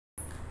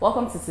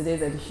Welcome to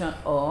today's edition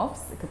of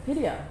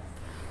Sycapedia.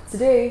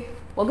 Today,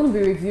 we're going to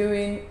be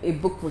reviewing a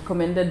book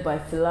recommended by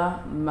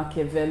Phila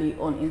Machiavelli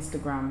on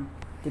Instagram.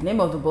 The name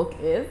of the book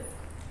is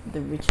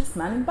The Richest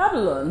Man in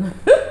Babylon.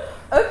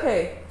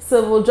 Okay,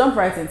 so we'll jump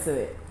right into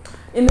it.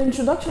 In the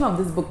introduction of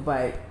this book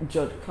by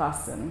George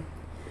Clason,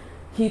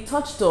 he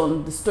touched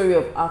on the story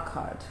of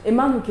Akkad, a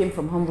man who came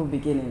from humble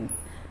beginnings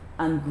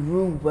and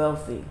grew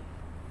wealthy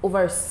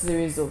over a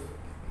series of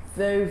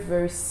very,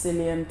 very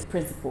salient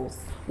principles.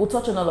 We'll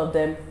touch on all of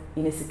them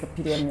in a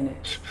Sycapedia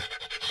minute.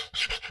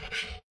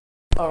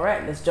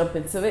 Alright, let's jump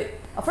into it.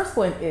 Our first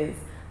point is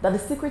that the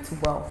secret to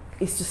wealth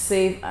is to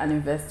save and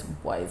invest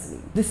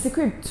wisely. The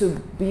secret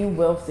to being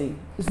wealthy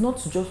is not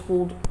to just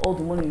hold all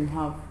the money you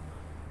have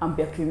and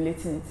be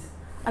accumulating it.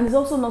 And it's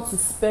also not to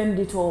spend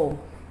it all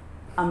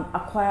and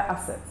acquire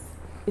assets.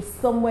 It's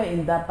somewhere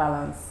in that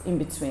balance, in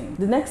between.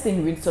 The next thing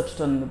he really touched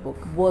on in the book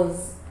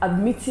was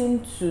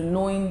admitting to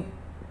knowing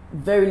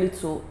very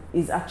little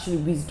is actually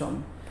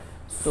wisdom.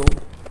 So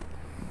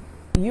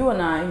you and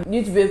I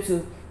need to be able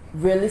to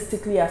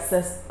realistically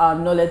assess our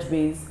knowledge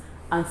base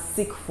and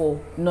seek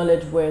for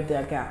knowledge where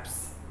there are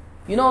gaps.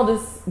 You know, all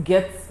these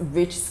get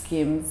rich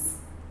schemes,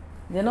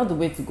 they're not the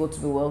way to go to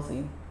be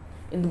wealthy.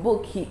 In the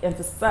book, he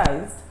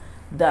emphasized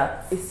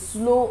that a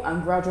slow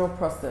and gradual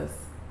process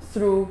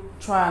through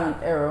trial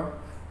and error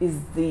is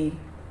the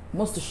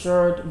most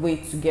assured way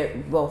to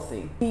get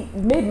wealthy. He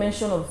made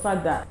mention of the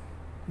fact that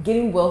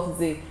gaining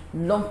wealth is a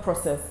long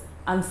process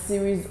and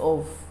series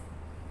of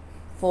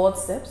forward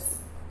steps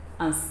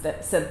and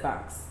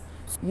setbacks.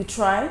 You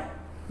try,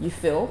 you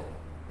fail,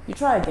 you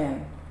try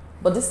again,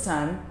 but this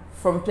time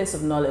from a place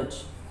of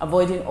knowledge,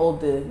 avoiding all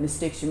the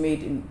mistakes you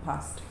made in the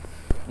past.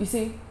 You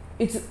see,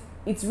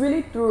 it's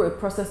really through a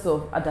process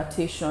of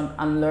adaptation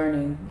and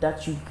learning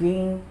that you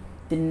gain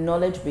the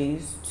knowledge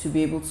base to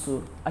be able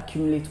to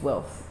accumulate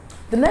wealth.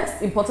 The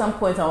next important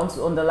point I want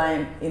to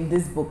underline in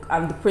this book,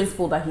 and the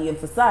principle that he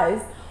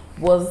emphasized,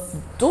 was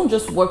don't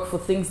just work for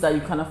things that you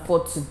can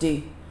afford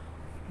today.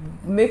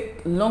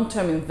 Make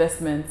long-term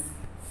investments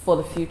for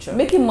the future.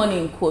 Making money,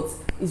 in quotes,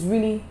 is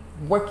really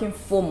working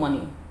for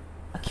money.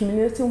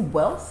 Accumulating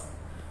wealth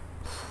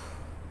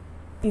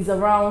is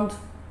around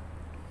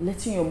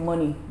letting your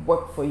money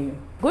work for you.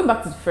 Going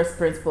back to the first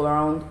principle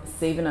around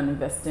saving and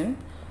investing,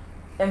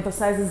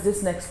 emphasizes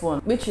this next one,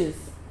 which is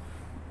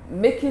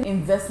making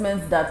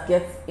investments that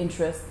get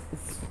interest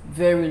is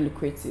very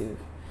lucrative.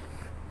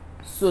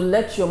 So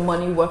let your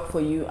money work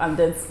for you and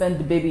then spend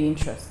the baby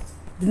interest.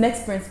 The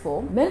next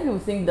principle, many people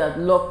think that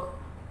luck,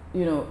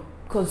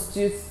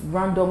 constitutes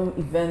random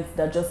events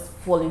that just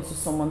fall into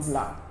someone's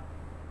lap.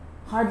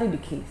 Hardly the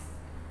case.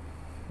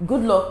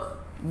 Good luck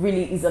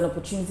really is an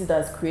opportunity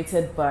that is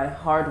created by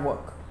hard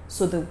work.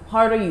 So the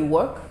harder you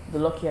work, the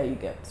luckier you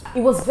get.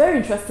 It was very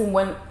interesting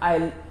when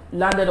I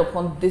landed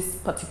upon this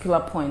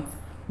particular point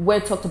where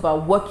it talked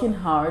about working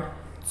hard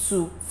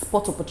to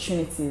spot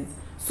opportunities.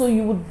 So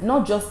you would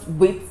not just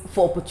wait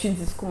for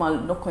opportunities to come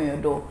and knock on your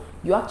door.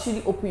 You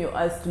actually open your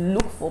eyes to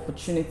look for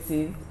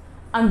opportunities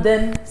and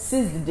then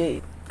seize the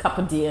day.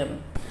 Carpe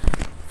diem.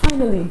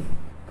 Finally,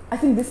 I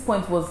think this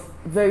point was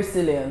very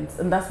salient,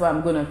 and that's why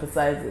I'm going to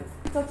emphasize it.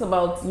 It talks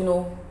about,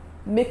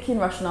 making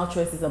rational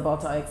choices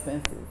about our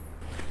expenses.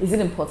 Is it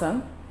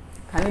important?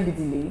 Can it be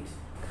delayed?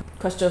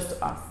 Questions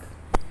to ask.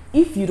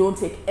 If you don't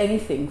take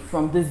anything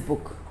from this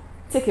book,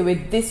 take away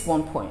this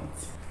one point.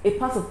 A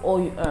part of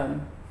all you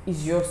earn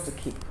is yours to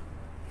keep.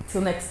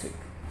 Till next week.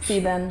 See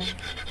you then.